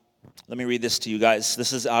Let me read this to you guys.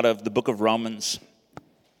 This is out of the book of Romans.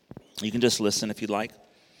 You can just listen if you'd like.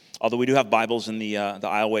 Although we do have Bibles in the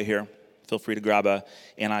aisleway here. Feel free to grab a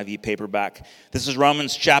NIV paperback. This is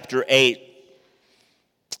Romans chapter 8,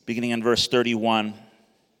 beginning in verse 31.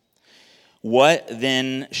 What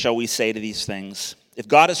then shall we say to these things? If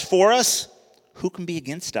God is for us, who can be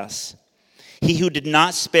against us? He who did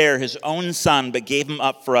not spare his own son, but gave him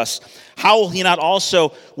up for us, how will he not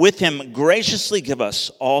also with him graciously give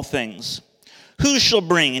us all things? Who shall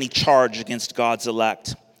bring any charge against God's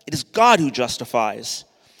elect? It is God who justifies.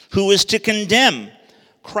 Who is to condemn?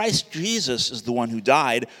 Christ Jesus is the one who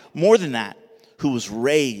died. More than that, who was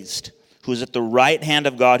raised, who is at the right hand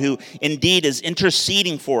of God, who indeed is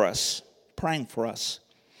interceding for us, praying for us.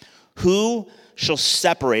 Who shall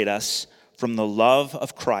separate us from the love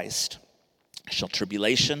of Christ? Shall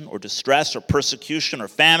tribulation or distress or persecution or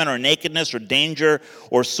famine or nakedness or danger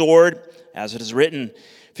or sword? As it is written,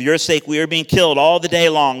 for your sake we are being killed all the day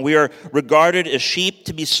long. We are regarded as sheep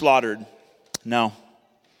to be slaughtered. No,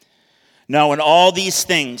 in all these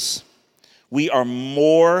things we are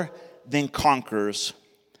more than conquerors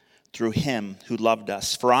through him who loved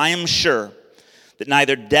us. For I am sure that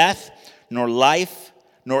neither death nor life,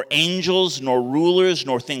 nor angels, nor rulers,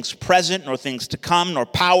 nor things present, nor things to come, nor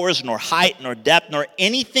powers, nor height, nor depth, nor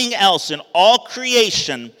anything else in all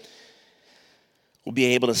creation will be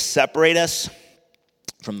able to separate us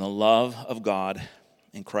from the love of God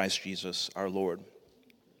in Christ Jesus our Lord.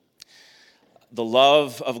 The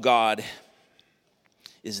love of God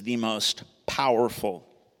is the most powerful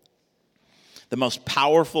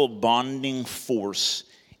bonding force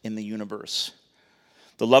in the universe.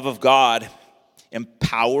 The love of God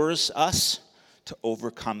empowers us to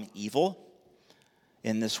overcome evil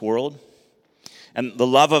in this world. And the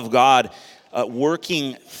love of God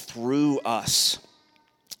working through us.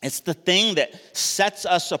 It's the thing that sets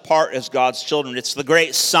us apart as God's children. It's the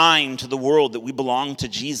great sign to the world that we belong to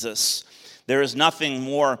Jesus. There is nothing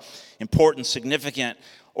more important, significant,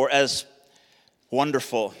 or as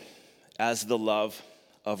wonderful as the love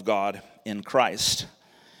of God in Christ.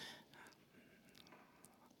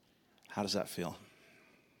 How does that feel?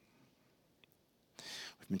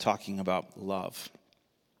 We've been talking about love.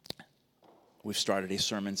 We've started a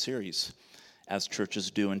sermon series, as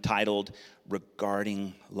churches do, entitled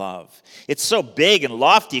Regarding Love. It's so big and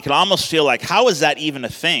lofty, you can almost feel like, how is that even a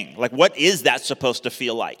thing? Like, what is that supposed to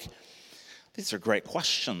feel like? These are great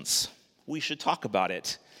questions. We should talk about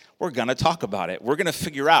it. We're going to talk about it. We're going to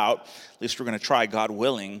figure out, at least we're going to try, God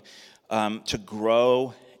willing, to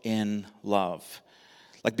grow in love.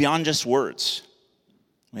 Like beyond just words.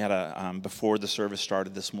 We had before the service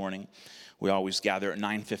started this morning, we always gather at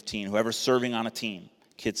 9:15. Whoever's serving on a team,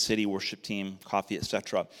 Kids City, worship team, coffee,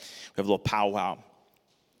 etc. We have a little powwow.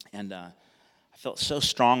 And I felt so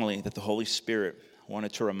strongly that the Holy Spirit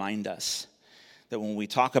wanted to remind us that when we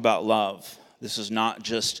talk about love, this is we're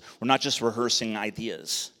not just rehearsing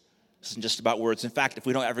ideas. This isn't just about words. In fact, if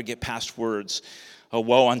we don't ever get past words,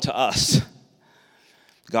 woe unto us.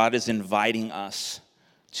 God is inviting us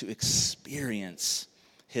to experience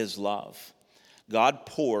his love. God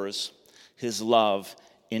pours his love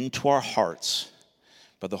into our hearts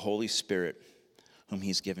by the Holy Spirit whom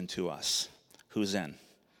he's given to us. Who's in?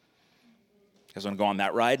 You guys want to go on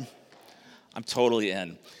that ride? I'm totally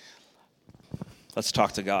in. Let's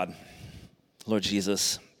talk to God. Lord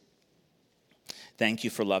Jesus, thank you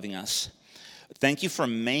for loving us. Thank you for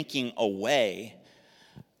making a way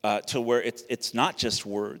to where it's not just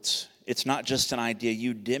words. It's not just an idea.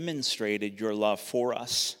 You demonstrated your love for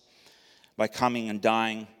us by coming and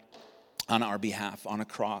dying on our behalf on a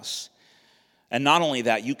cross. And not only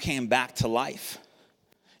that, you came back to life,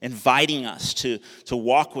 inviting us to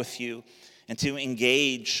walk with you and to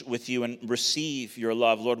engage with you and receive your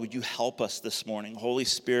love. Lord, would you help us this morning? Holy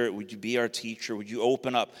Spirit, would you be our teacher? Would you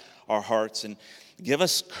open up our hearts and give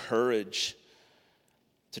us courage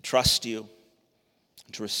to trust you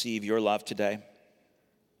and to receive your love today?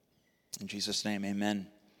 In Jesus' name, amen.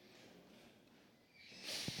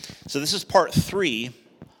 So this is part 3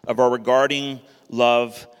 of our Regarding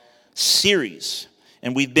Love series.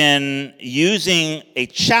 And we've been using a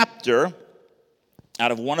chapter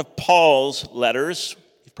out of one of Paul's letters.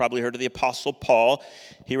 You've probably heard of the Apostle Paul.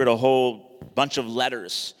 He wrote a whole bunch of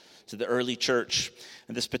letters to the early church.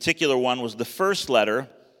 And this particular one was the first letter,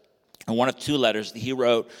 and one of 2 letters that he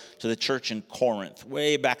wrote to the church in Corinth,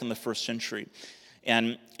 way back in the first century.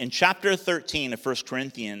 And in chapter 13 of 1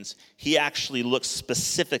 Corinthians, he actually looks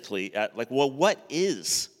specifically at, what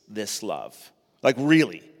is this love?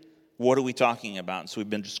 Really, What are we talking about? And so we've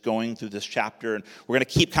been just going through this chapter, and we're going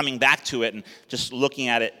to keep coming back to it and just looking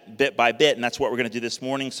at it bit by bit, and that's what we're going to do this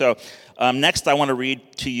morning. So next I want to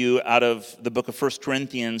read to you out of the book of 1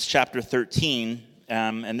 Corinthians chapter 13,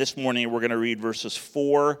 and this morning we're going to read verses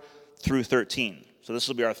 4 through 13. So this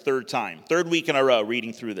will be our third week in a row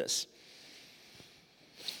reading through this.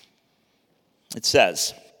 It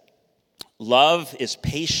says, "Love is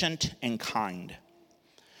patient and kind.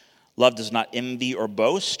 Love does not envy or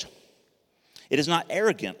boast. It is not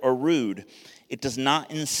arrogant or rude. It does not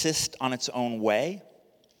insist on its own way.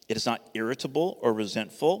 It is not irritable or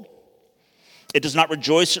resentful. It does not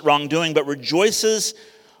rejoice at wrongdoing, but rejoices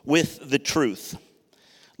with the truth.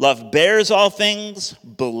 Love bears all things,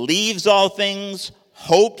 believes all things,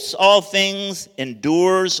 hopes all things,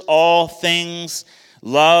 endures all things.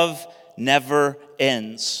 Love never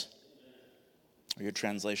ends." Or your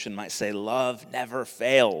translation might say, "Love never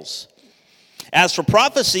fails. As for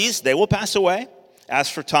prophecies, they will pass away. As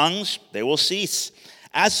for tongues, they will cease.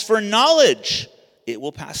 As for knowledge, it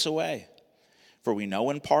will pass away. For we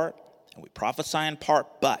know in part, and we prophesy in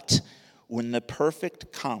part, but when the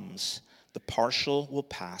perfect comes, the partial will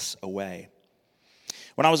pass away.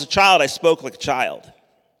 When I was a child, I spoke like a child.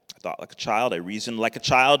 I thought like a child. I reasoned like a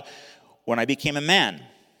child. When I became a man,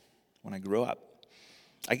 when I grew up,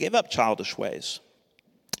 I gave up childish ways.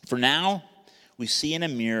 For now, we see in a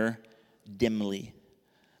mirror dimly,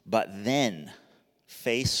 but then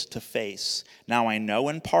face to face. Now I know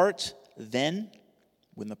in part, then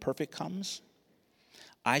when the perfect comes,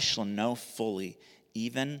 I shall know fully,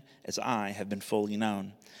 even as I have been fully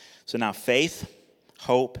known. So now faith,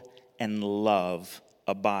 hope, and love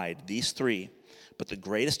abide, these three. But the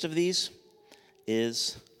greatest of these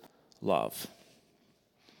is love."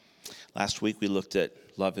 Last week we looked at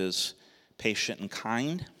love is patient and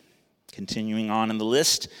kind. Continuing on in the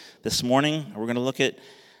list, this morning we're going to look at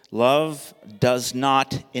love does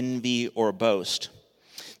not envy or boast.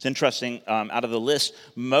 It's interesting, out of the list,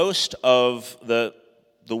 most of the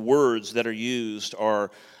words that are used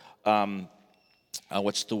are,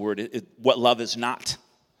 what's the word? What love is not.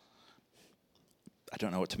 I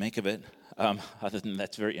don't know what to make of it, other than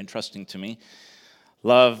that's very interesting to me.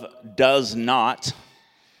 Love does not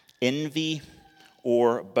envy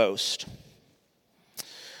or boast.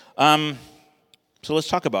 So let's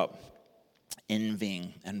talk about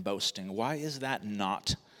envying and boasting. Why is that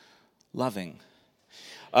not loving?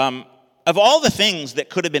 Of all the things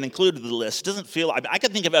that could have been included in the list, it doesn't feel, I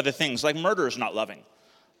could think of other things, like murder is not loving.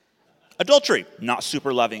 Adultery, not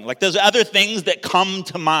super loving. Like there's other things that come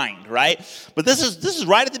to mind, right? But this is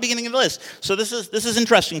right at the beginning of the list. So this is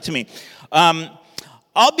interesting to me.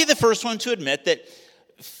 I'll be the first one to admit that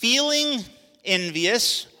feeling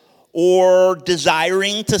envious or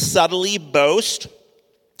desiring to subtly boast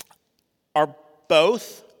are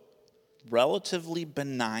both relatively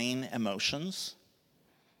benign emotions.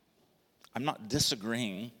 I'm not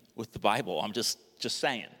disagreeing with the Bible. I'm just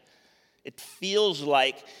saying. It feels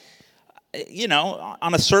like,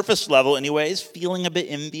 on a surface level anyways, feeling a bit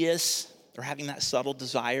envious or having that subtle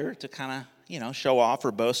desire to kind of, show off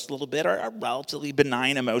or boast a little bit are relatively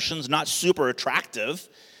benign emotions, not super attractive,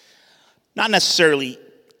 not necessarily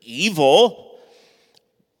evil,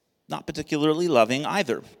 not particularly loving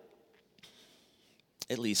either,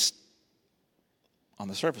 at least on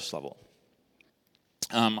the surface level.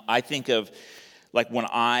 I think of like when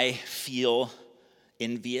I feel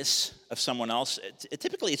envious of someone else,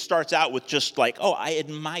 typically it starts out with just like, oh, I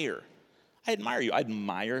admire you. I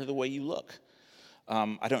admire the way you look.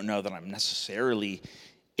 I don't know that I'm necessarily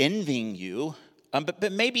envying you,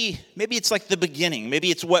 but maybe it's like the beginning. Maybe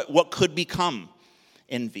it's what could become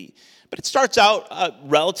envy. But it starts out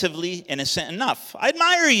relatively innocent enough. I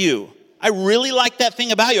admire you. I really like that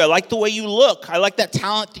thing about you. I like the way you look. I like that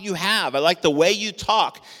talent that you have. I like the way you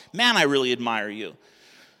talk. Man, I really admire you.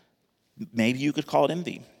 Maybe you could call it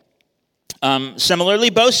envy. Similarly,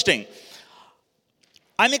 boasting.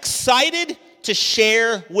 I'm excited to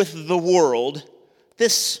share with the world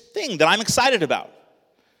this thing that I'm excited about.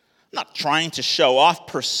 I'm not trying to show off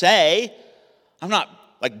per se. I'm not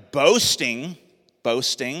like boasting. I'm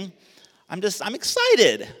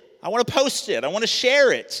excited. I want to post it. I want to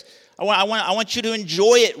share it. I want you to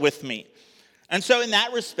enjoy it with me. And so in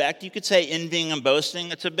that respect, you could say envying and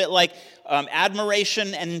boasting. It's a bit like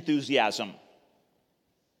admiration and enthusiasm.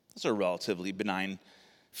 Those are relatively benign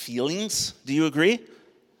feelings. Do you agree?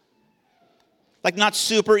 Like not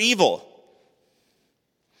super evil.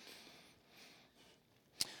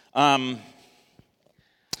 But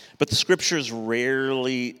the scriptures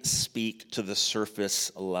rarely speak to the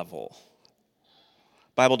surface level.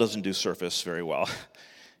 Bible doesn't do surface very well.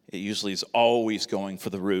 It usually is always going for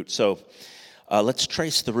the root. So let's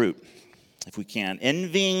trace the root, if we can.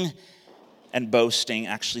 Envying and boasting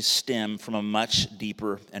actually stem from a much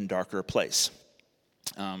deeper and darker place.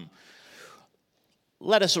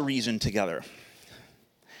 Let us reason together.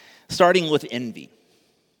 Starting with envy.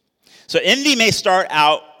 So envy may start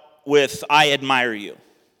out with, I admire you.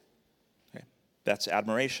 Okay, that's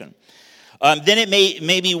admiration. Then it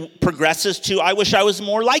maybe progresses to, I wish I was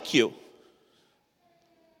more like you.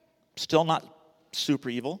 Still not super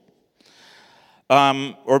evil.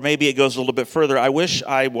 Or maybe it goes a little bit further, I wish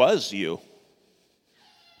I was you.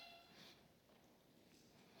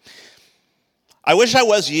 I wish I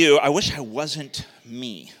was you. I wish I wasn't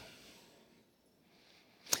me.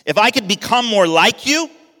 If I could become more like you,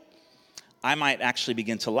 I might actually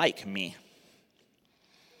begin to like me.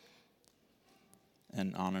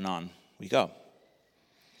 And on we go. Are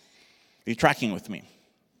you tracking with me?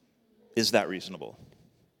 Is that reasonable?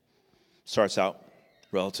 Starts out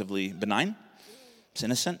relatively benign. It's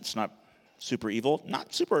innocent. It's not super evil.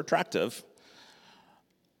 Not super attractive.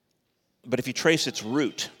 But if you trace its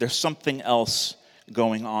root, there's something else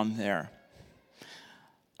going on there.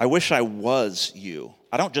 I wish I was you.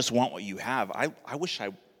 I don't just want what you have. I wish I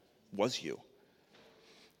was you.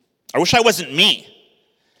 I wish I wasn't me.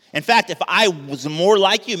 In fact, if I was more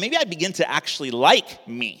like you, maybe I'd begin to actually like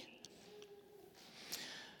me.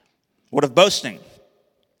 What of boasting?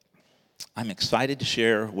 I'm excited to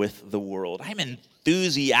share with the world. I'm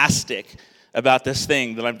enthusiastic about this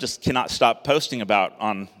thing that I just cannot stop posting about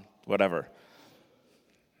on whatever.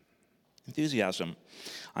 Enthusiasm.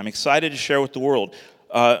 I'm excited to share with the world.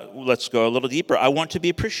 Let's go a little deeper. I want to be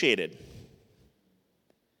appreciated.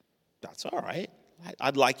 That's all right.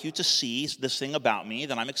 I'd like you to see this thing about me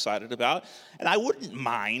that I'm excited about. And I wouldn't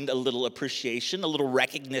mind a little appreciation, a little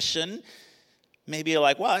recognition. Maybe you're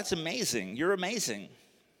like, wow, that's amazing. You're amazing.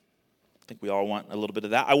 I think we all want a little bit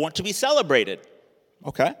of that. I want to be celebrated.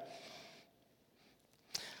 Okay.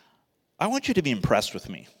 I want you to be impressed with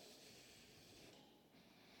me.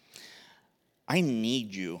 I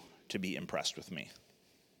need you to be impressed with me.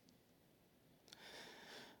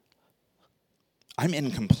 I'm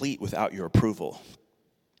incomplete without your approval.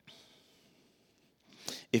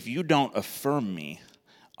 If you don't affirm me,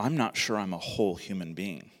 I'm not sure I'm a whole human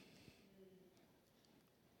being.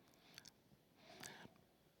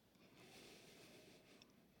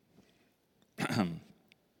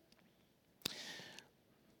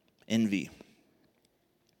 Envy.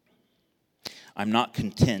 I'm not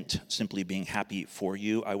content simply being happy for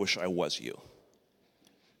you. I wish I was you.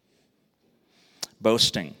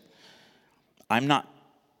 Boasting. I'm not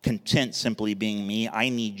content simply being me. I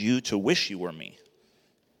need you to wish you were me.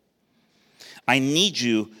 I need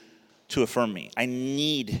you to affirm me. I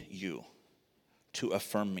need you to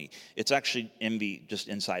affirm me. It's actually envy just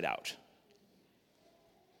inside out.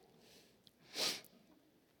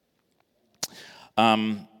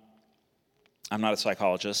 I'm not a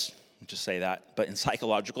psychologist, I'll just say that. But in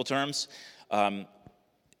psychological terms, I think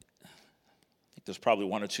there's probably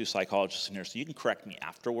one or two psychologists in here, so you can correct me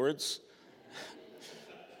afterwards.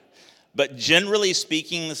 But generally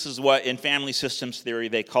speaking, this is what in family systems theory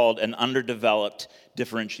they called an underdeveloped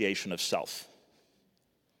differentiation of self.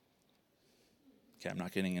 Okay, I'm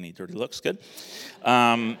not getting any dirty looks, good.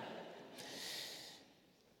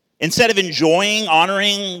 Instead of enjoying,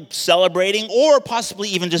 honoring, celebrating, or possibly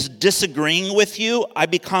even just disagreeing with you, I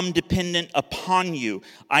become dependent upon you.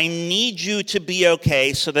 I need you to be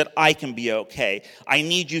okay so that I can be okay. I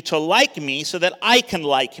need you to like me so that I can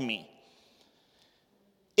like me.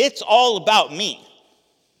 It's all about me.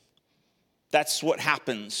 That's what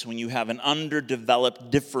happens when you have an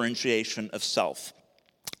underdeveloped differentiation of self.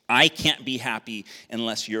 I can't be happy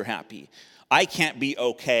unless you're happy. I can't be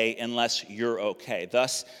okay unless you're okay.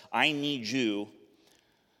 Thus, I need you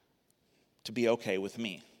to be okay with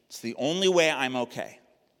me. It's the only way I'm okay.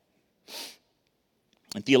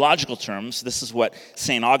 In theological terms, this is what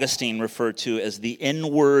St. Augustine referred to as the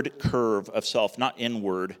inward curve of self. Not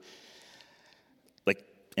inward, like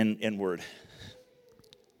inward,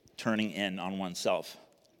 turning in on oneself.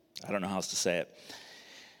 I don't know how else to say it.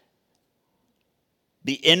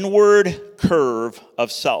 The inward curve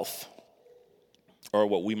of self, or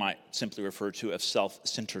what we might simply refer to as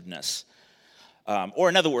self-centeredness. Or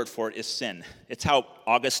another word for it is sin. It's how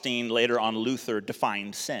Augustine, later on Luther,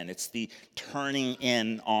 defined sin. It's the turning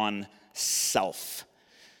in on self.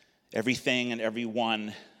 Everything and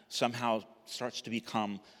everyone somehow starts to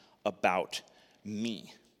become about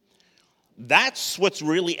me. That's what's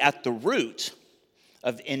really at the root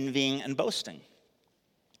of envying and boasting.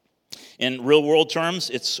 In real world terms,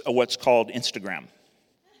 it's what's called Instagram.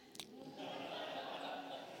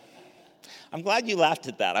 I'm glad you laughed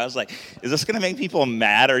at that. I was like, is this going to make people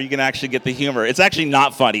mad, or are you going to actually get the humor? It's actually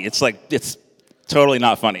not funny. It's totally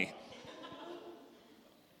not funny.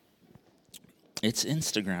 It's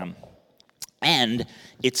Instagram. And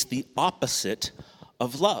it's the opposite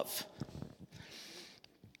of love.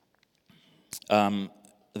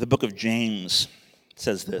 The book of James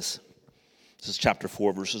says this. This is chapter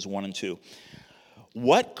 4, verses 1 and 2.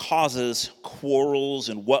 What causes quarrels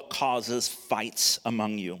and what causes fights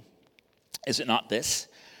among you? Is it not this,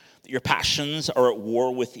 that your passions are at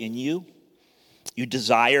war within you? You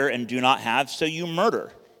desire and do not have, so you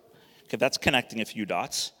murder. Okay, that's connecting a few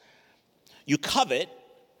dots. You covet,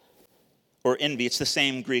 or envy, it's the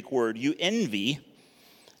same Greek word. You envy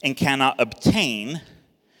and cannot obtain,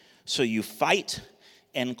 so you fight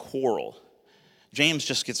and quarrel. James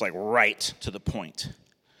just gets right to the point.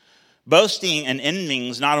 Boasting and envying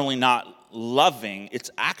is not only not loving, it's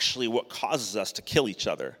actually what causes us to kill each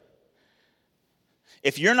other.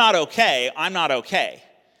 If you're not okay, I'm not okay.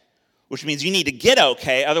 Which means you need to get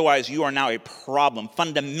okay, otherwise you are now a problem.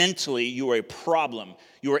 Fundamentally, you are a problem.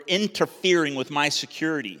 You are interfering with my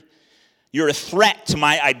security. You're a threat to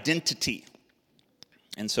my identity.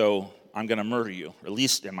 And so I'm going to murder you, or at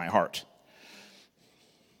least in my heart.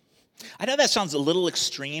 I know that sounds a little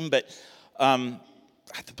extreme, but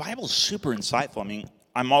the Bible is super insightful. I mean,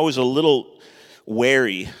 I'm always a little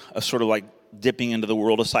wary of sort of dipping into the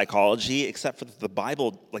world of psychology, except for the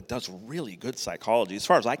Bible does really good psychology. As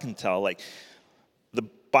far as I can tell, the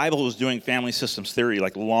Bible was doing family systems theory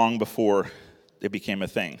long before it became a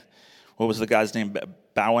thing. What was the guy's name?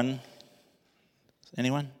 Bowen?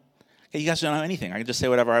 Anyone? Okay, you guys don't know anything. I can just say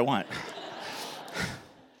whatever I want.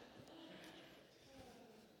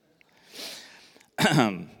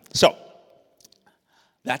 So,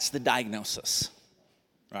 that's the diagnosis.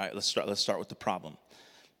 All right, let's start with the problem.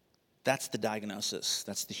 That's the diagnosis.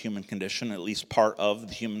 That's the human condition, at least part of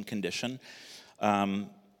the human condition. Envying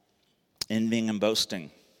and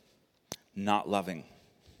boasting, not loving.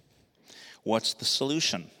 What's the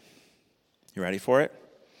solution? You ready for it?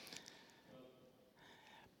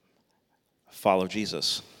 Follow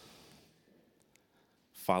Jesus.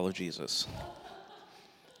 Follow Jesus.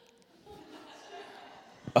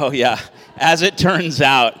 Oh, yeah. As it turns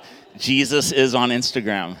out, Jesus is on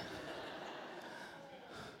Instagram.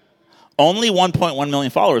 Only 1.1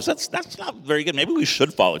 million followers. That's not very good. Maybe we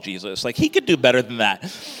should follow Jesus. He could do better than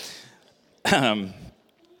that.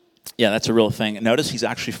 Yeah, that's a real thing. Notice he's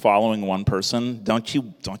actually following one person. Don't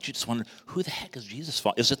you just wonder, who the heck is Jesus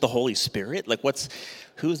following? Is it the Holy Spirit?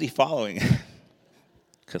 Who is he following?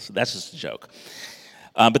 Because that's just a joke.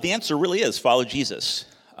 But the answer really is follow Jesus.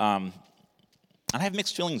 And I have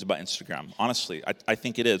mixed feelings about Instagram, honestly. I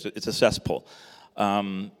think it is. It's a cesspool.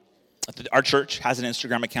 Our church has an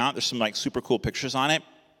Instagram account. There's some super cool pictures on it.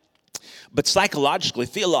 But psychologically,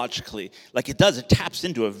 theologically, it taps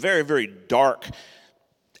into a very, very dark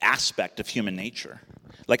aspect of human nature.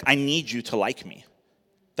 I need you to like me.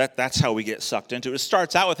 That's how we get sucked into it. It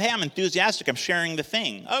starts out with, hey, I'm enthusiastic. I'm sharing the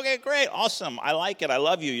thing. Okay, great, awesome. I like it. I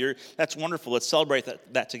love you. That's wonderful. Let's celebrate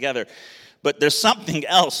that together. But there's something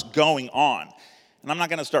else going on. And I'm not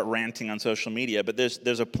going to start ranting on social media, but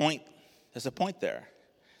there's a point there.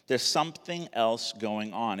 There's something else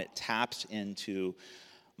going on. It taps into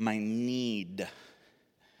my need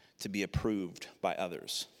to be approved by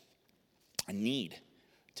others. I need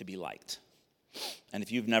to be liked. And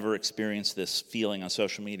if you've never experienced this feeling on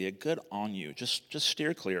social media, good on you. Just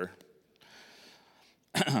steer clear.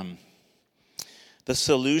 The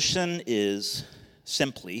solution is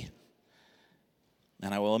simply,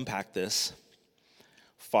 and I will unpack this,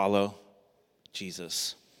 follow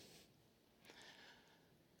Jesus.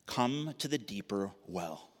 Come to the deeper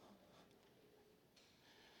well.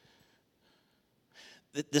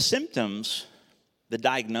 The symptoms, the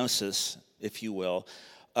diagnosis, if you will,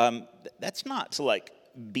 that's not to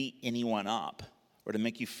beat anyone up or to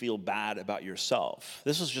make you feel bad about yourself.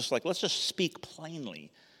 This is just let's just speak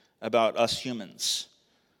plainly about us humans.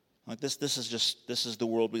 This is the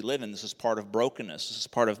world we live in. This is part of brokenness. This is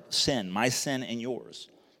part of sin, my sin and yours.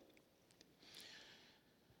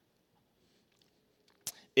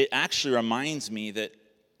 It actually reminds me that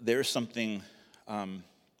there's something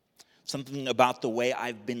about the way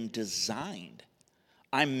I've been designed.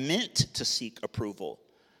 I'm meant to seek approval.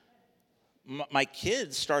 My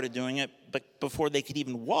kids started doing it but before they could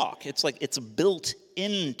even walk. It's it's built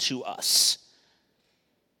into us.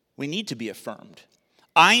 We need to be affirmed.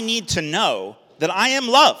 I need to know that I am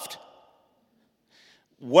loved.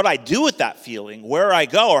 What I do with that feeling, where I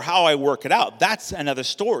go or how I work it out, that's another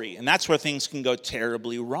story. And that's where things can go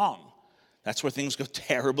terribly wrong.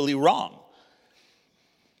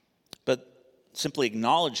 But simply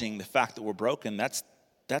acknowledging the fact that we're broken, that's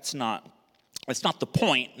not the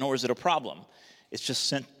point, nor is it a problem. It's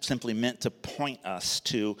just simply meant to point us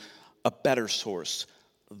to a better source,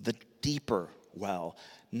 the deeper well,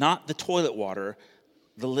 not the toilet water,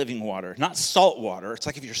 the living water, not salt water. It's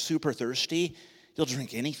like if you're super thirsty, you'll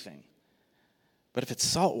drink anything. But if it's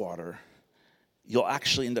salt water, you'll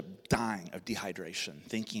actually end up dying of dehydration,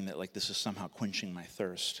 thinking that like this is somehow quenching my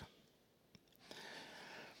thirst.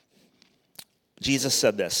 Jesus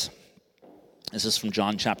said this. This is from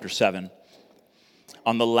John chapter 7.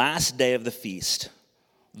 On the last day of the feast,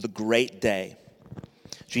 the great day,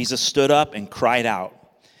 Jesus stood up and cried out,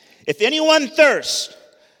 "If anyone thirsts,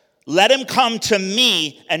 let him come to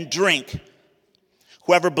me and drink.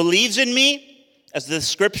 Whoever believes in me, as the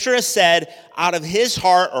scripture has said, out of his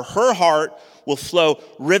heart or her heart will flow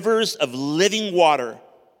rivers of living water."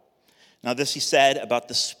 Now this he said about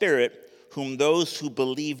the Spirit, whom those who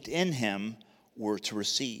believed in him were to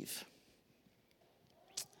receive.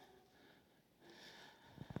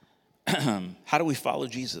 How do we follow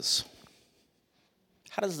Jesus?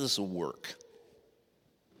 How does this work?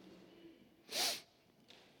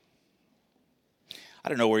 I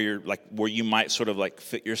don't know where you might sort of like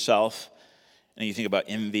fit yourself, and you think about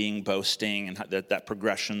envying, boasting, and that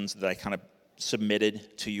progressions that I kind of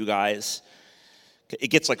submitted to you guys. It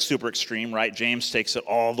gets like super extreme, right? James takes it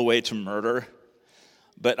all the way to murder.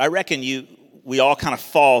 But I reckon we all kind of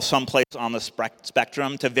fall someplace on the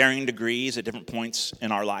spectrum to varying degrees at different points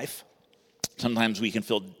in our life. Sometimes we can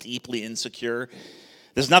feel deeply insecure.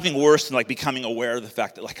 There's nothing worse than like becoming aware of the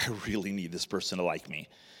fact that like I really need this person to like me.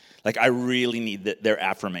 Like I really need their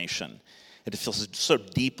affirmation. It feels so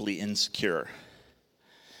deeply insecure.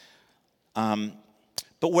 But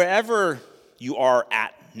wherever you are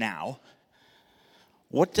at now,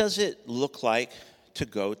 what does it look like to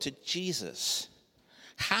go to Jesus?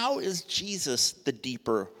 How is Jesus the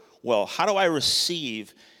deeper well? How do I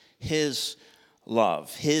receive his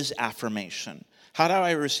love, his affirmation? How do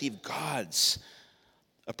I receive God's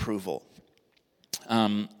approval?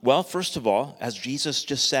 Well, first of all, as Jesus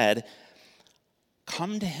just said,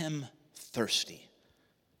 come to him thirsty.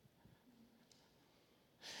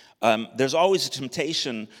 There's always a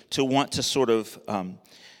temptation to want to sort of,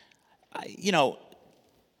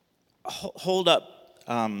 hold up,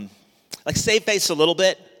 like save face a little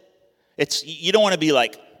bit. You don't want to be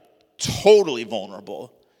like totally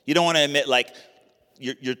vulnerable. You don't want to admit like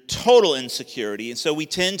your total insecurity. And so we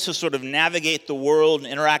tend to sort of navigate the world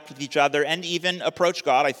and interact with each other and even approach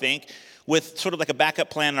God, I think, with sort of like a backup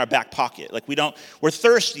plan in our back pocket. Like we're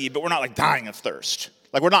thirsty, but we're not like dying of thirst.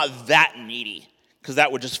 Like we're not that needy, because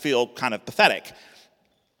that would just feel kind of pathetic.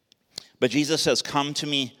 But Jesus says, come to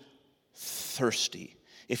me thirsty.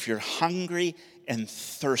 If you're hungry and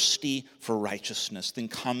thirsty for righteousness, then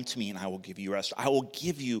come to me and I will give you rest. I will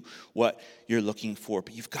give you what you're looking for,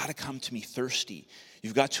 but you've got to come to me thirsty.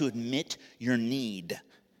 You've got to admit your need.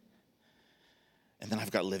 And then I've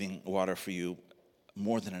got living water for you,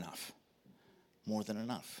 more than enough. More than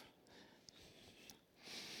enough.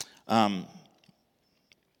 I'll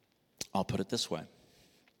put it this way.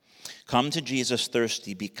 Come to Jesus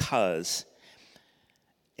thirsty because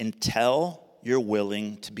until you're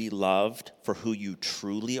willing to be loved for who you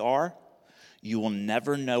truly are, you will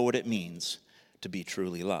never know what it means to be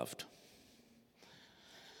truly loved.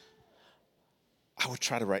 I would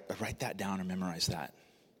try to write that down or memorize that.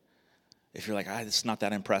 If you're like, it's not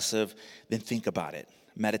that impressive, then think about it.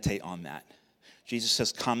 Meditate on that. Jesus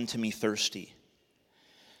says, come to me thirsty.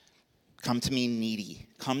 Come to me needy.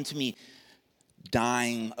 Come to me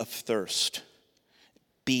dying of thirst.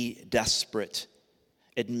 Be desperate.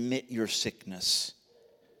 Admit your sickness.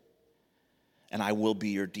 And I will be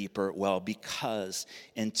your deeper well, because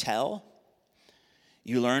until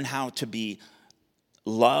you learn how to be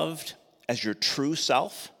loved as your true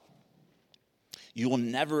self, you will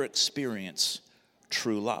never experience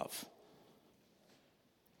true love.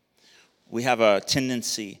 We have a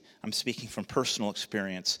tendency, I'm speaking from personal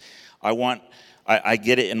experience, I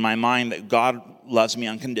get it in my mind that God loves me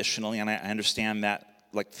unconditionally, and I understand that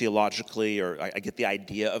like theologically, or I get the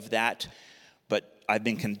idea of that, but I've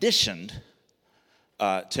been conditioned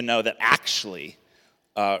to know that actually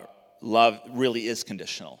love really is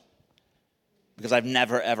conditional. Because I've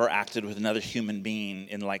never, ever acted with another human being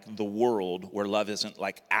in like the world where love isn't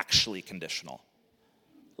like actually conditional.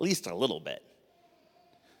 At least a little bit.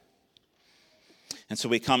 And so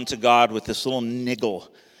we come to God with this little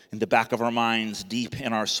niggle in the back of our minds, deep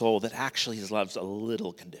in our soul, that actually his love's a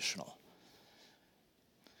little conditional.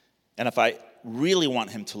 And if I really want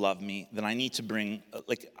him to love me, then I need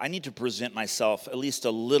to present myself at least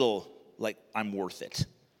a little like I'm worth it.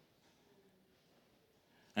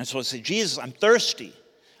 And so I say, Jesus, I'm thirsty.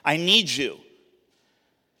 I need you.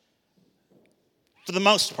 For the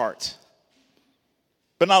most part.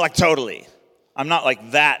 But not like totally. I'm not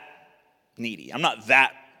like that needy. I'm not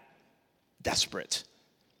that desperate.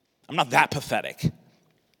 I'm not that pathetic.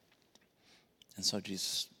 And so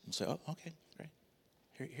Jesus will say, oh, okay, great.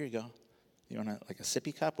 Here you go. You want like a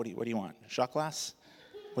sippy cup? What do you want? A shot glass?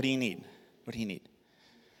 What do you need? What do you need?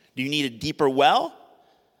 Do you need a deeper well?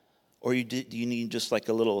 Or do you need just like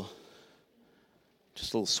a little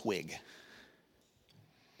swig?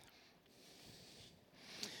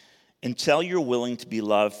 Until you're willing to be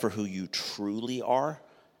loved for who you truly are,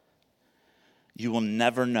 you will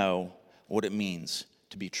never know what it means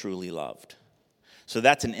to be truly loved. So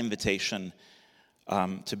that's an invitation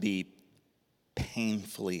to be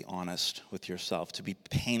painfully honest with yourself, to be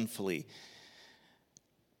painfully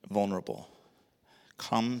vulnerable.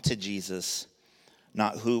 Come to Jesus,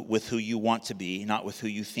 not with who you want to be, not with who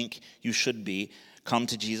you think you should be. Come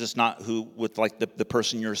to Jesus, not with like the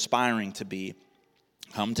person you're aspiring to be.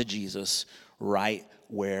 Come to Jesus right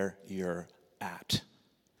where you're at.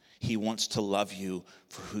 He wants to love you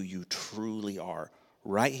for who you truly are,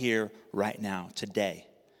 right here, right now, today.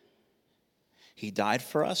 He died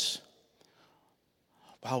for us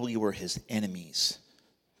while we were his enemies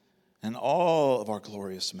and all of our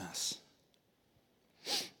glorious mess.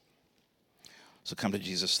 So come to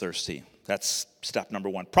Jesus thirsty. That's step number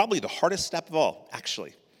one. Probably the hardest step of all,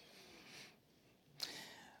 actually.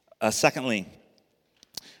 Secondly,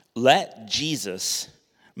 let Jesus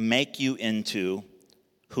make you into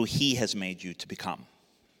who he has made you to become.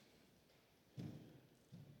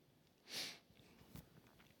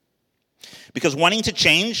 Because wanting to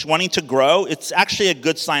change, wanting to grow, it's actually a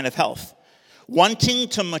good sign of health. Wanting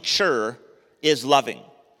to mature is loving.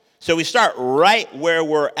 So we start right where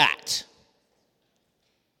we're at.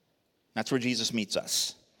 That's where Jesus meets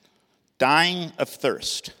us. Dying of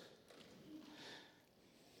thirst.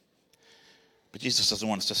 But Jesus doesn't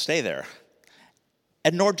want us to stay there.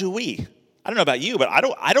 And nor do we. I don't know about you, but I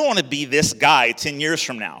don't want to be this guy 10 years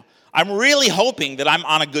from now. I'm really hoping that I'm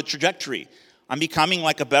on a good trajectory. I'm becoming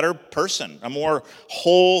like a better person, a more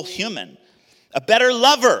whole human, a better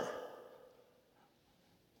lover.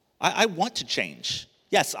 I want to change.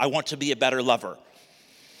 Yes, I want to be a better lover.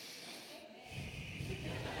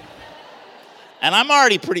 And I'm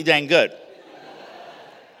already pretty dang good.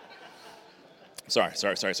 Sorry.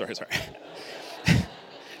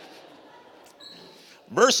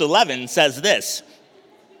 Verse 11 says this: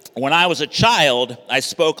 when I was a child, I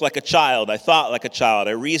spoke like a child. I thought like a child.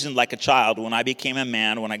 I reasoned like a child. When I became a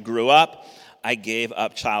man, when I grew up, I gave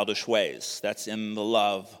up childish ways. That's in the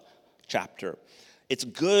love chapter. It's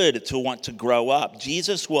good to want to grow up.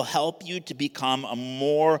 Jesus will help you to become a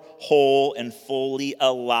more whole and fully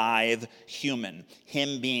alive human,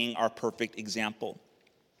 him being our perfect example.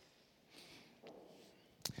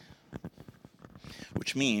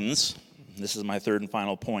 Which means, this is my third and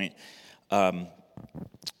final point,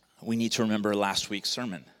 we need to remember last week's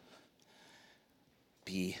sermon.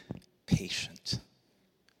 Be patient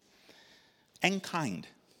and kind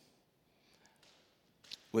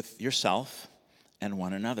with yourself and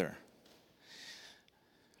one another.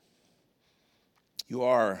 You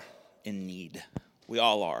are in need. We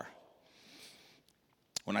all are.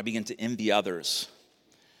 When I begin to envy others,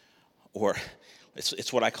 or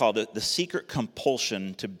it's what I call the secret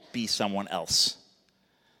compulsion to be someone else.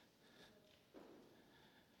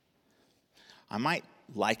 I might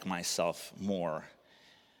like myself more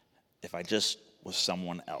if I just was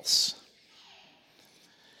someone else.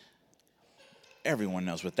 Everyone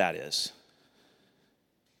knows what that is.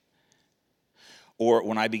 Or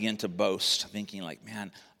when I begin to boast, thinking like,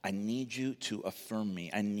 man, I need you to affirm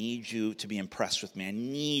me. I need you to be impressed with me. I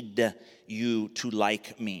need you to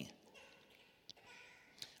like me.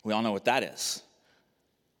 We all know what that is,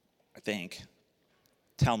 I think.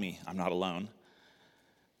 Tell me I'm not alone.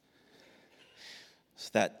 So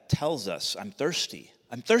that tells us I'm thirsty.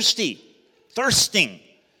 I'm thirsty. Thirsting.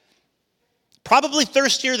 Probably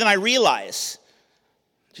thirstier than I realize.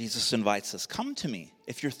 Jesus invites us, come to me.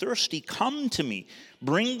 If you're thirsty, come to me.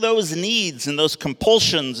 Bring those needs and those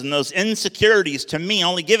compulsions and those insecurities to me.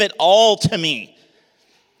 Only give it all to me.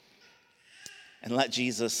 And let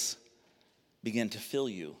Jesus begin to fill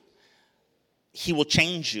you. He will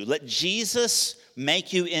change you. Let Jesus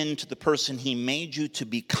make you into the person he made you to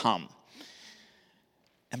become.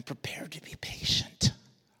 And prepare to be patient.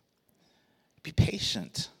 Be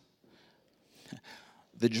patient.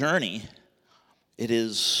 The journey, it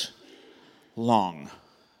is long.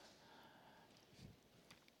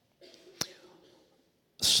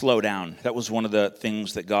 slow down. That was one of the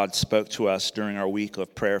things that God spoke to us during our week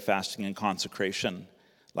of prayer, fasting, and consecration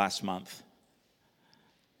last month.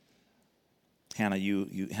 Hannah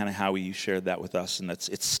Howie, you shared that with us, and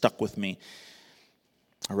it's stuck with me.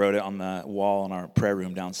 I wrote it on the wall in our prayer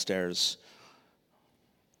room downstairs.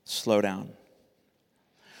 Slow down.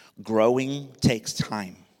 Growing takes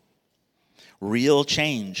time. Real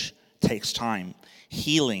change takes time.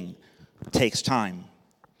 Healing takes time.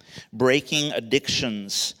 Breaking addiction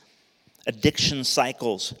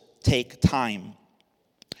cycles take time.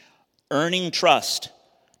 Earning trust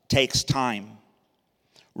takes time.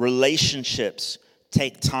 Relationships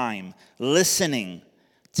take time. Listening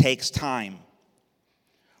takes time.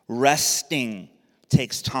 Resting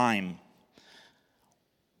takes time.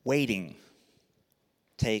 Waiting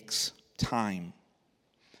takes time.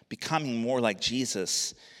 Becoming more like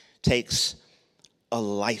Jesus takes a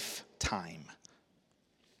lifetime.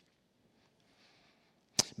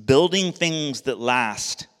 Building things that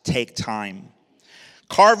last take time.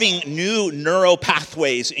 Carving new neural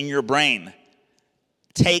pathways in your brain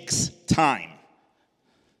takes time.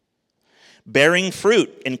 Bearing fruit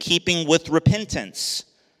in keeping with repentance,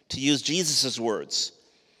 to use Jesus' words,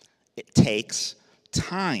 it takes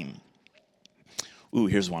time. Ooh,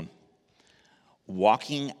 here's one.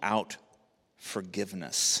 Walking out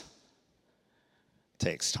forgiveness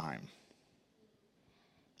takes time.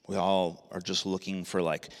 We all are just looking for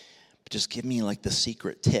just give me the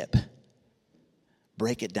secret tip.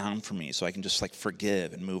 Break it down for me so I can just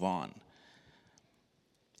forgive and move on.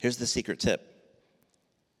 Here's the secret tip.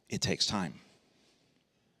 It takes time.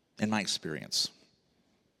 In my experience.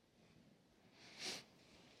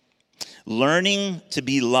 Learning to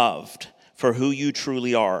be loved for who you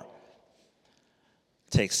truly are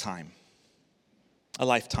takes time. A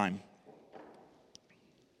lifetime.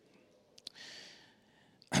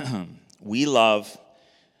 We love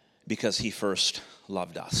because he first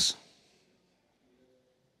loved us.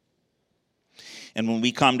 And when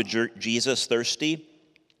we come to Jesus thirsty,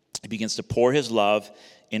 he begins to pour his love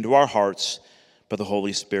into our hearts by the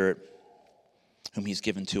Holy Spirit, whom he's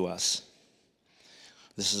given to us.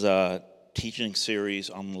 This is a teaching series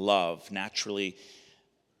on love. Naturally,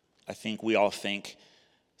 I think we all think,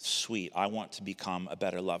 sweet, I want to become a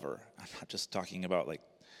better lover. I'm not just talking about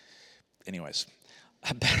anyways,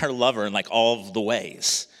 a better lover in all of the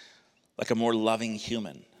ways, a more loving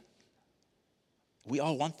human. We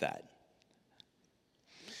all want that.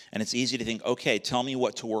 And it's easy to think, okay, tell me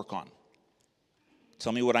what to work on.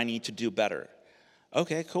 Tell me what I need to do better.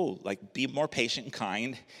 Okay, cool. Be more patient and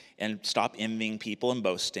kind and stop envying people and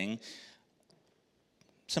boasting.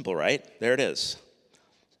 Simple, right? There it is.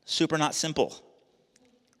 Super not simple.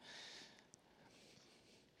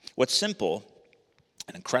 What's simple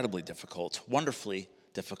and incredibly difficult, wonderfully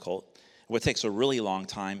difficult, what takes a really long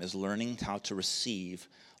time is learning how to receive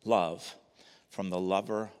love from the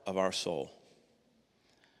lover of our soul.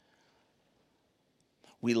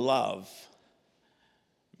 We love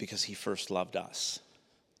because he first loved us.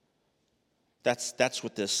 That's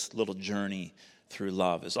what this little journey through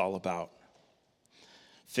love is all about.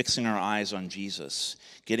 Fixing our eyes on Jesus,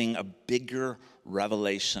 getting a bigger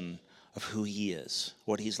revelation of who he is,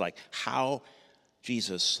 what he's like, how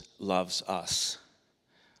Jesus loves us,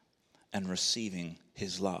 and receiving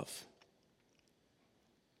his love.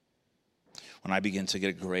 When I begin to get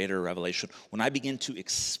a greater revelation, when I begin to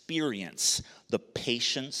experience the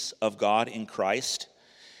patience of God in Christ,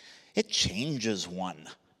 it changes one.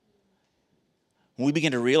 When we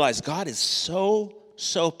begin to realize God is so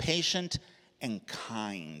patient and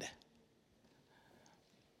kind,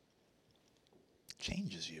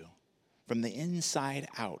 changes you from the inside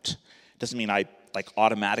out. Doesn't mean I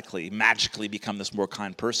automatically, magically become this more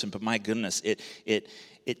kind person, but my goodness,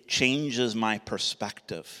 it changes my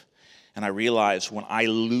perspective. And I realize when I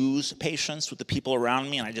lose patience with the people around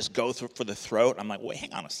me and I just go for the throat, I'm like, wait,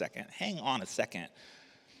 hang on a second.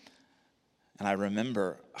 And I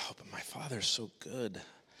remember, but my Father's so good.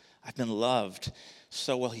 I've been loved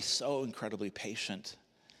so well. He's so incredibly patient.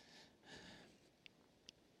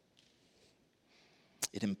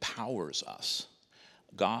 It empowers us.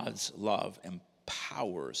 God's love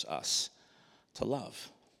empowers us to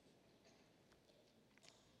love.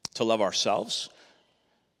 To love ourselves,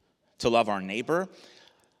 to love our neighbor,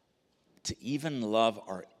 to even love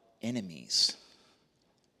our enemies.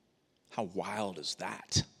 How wild is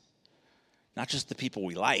that? Not just the people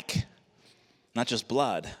we like, not just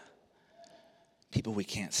blood, people we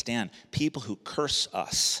can't stand, people who curse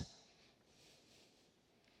us.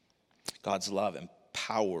 God's love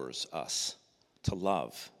empowers us to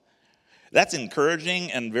love. That's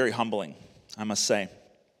encouraging and very humbling, I must say.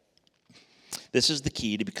 This is the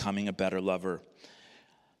key to becoming a better lover.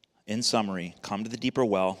 In summary, come to the deeper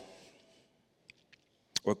well,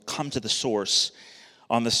 or come to the source.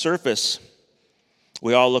 On the surface,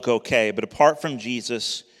 we all look okay, but apart from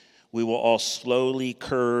Jesus, we will all slowly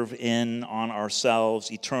curve in on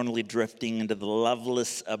ourselves, eternally drifting into the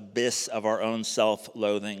loveless abyss of our own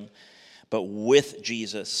self-loathing. But with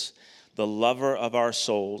Jesus, the lover of our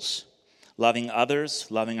souls, loving others,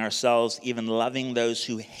 loving ourselves, even loving those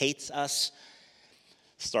who hates us,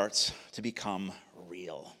 starts to become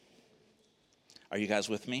real. Are you guys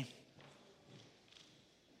with me?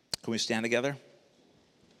 Can we stand together?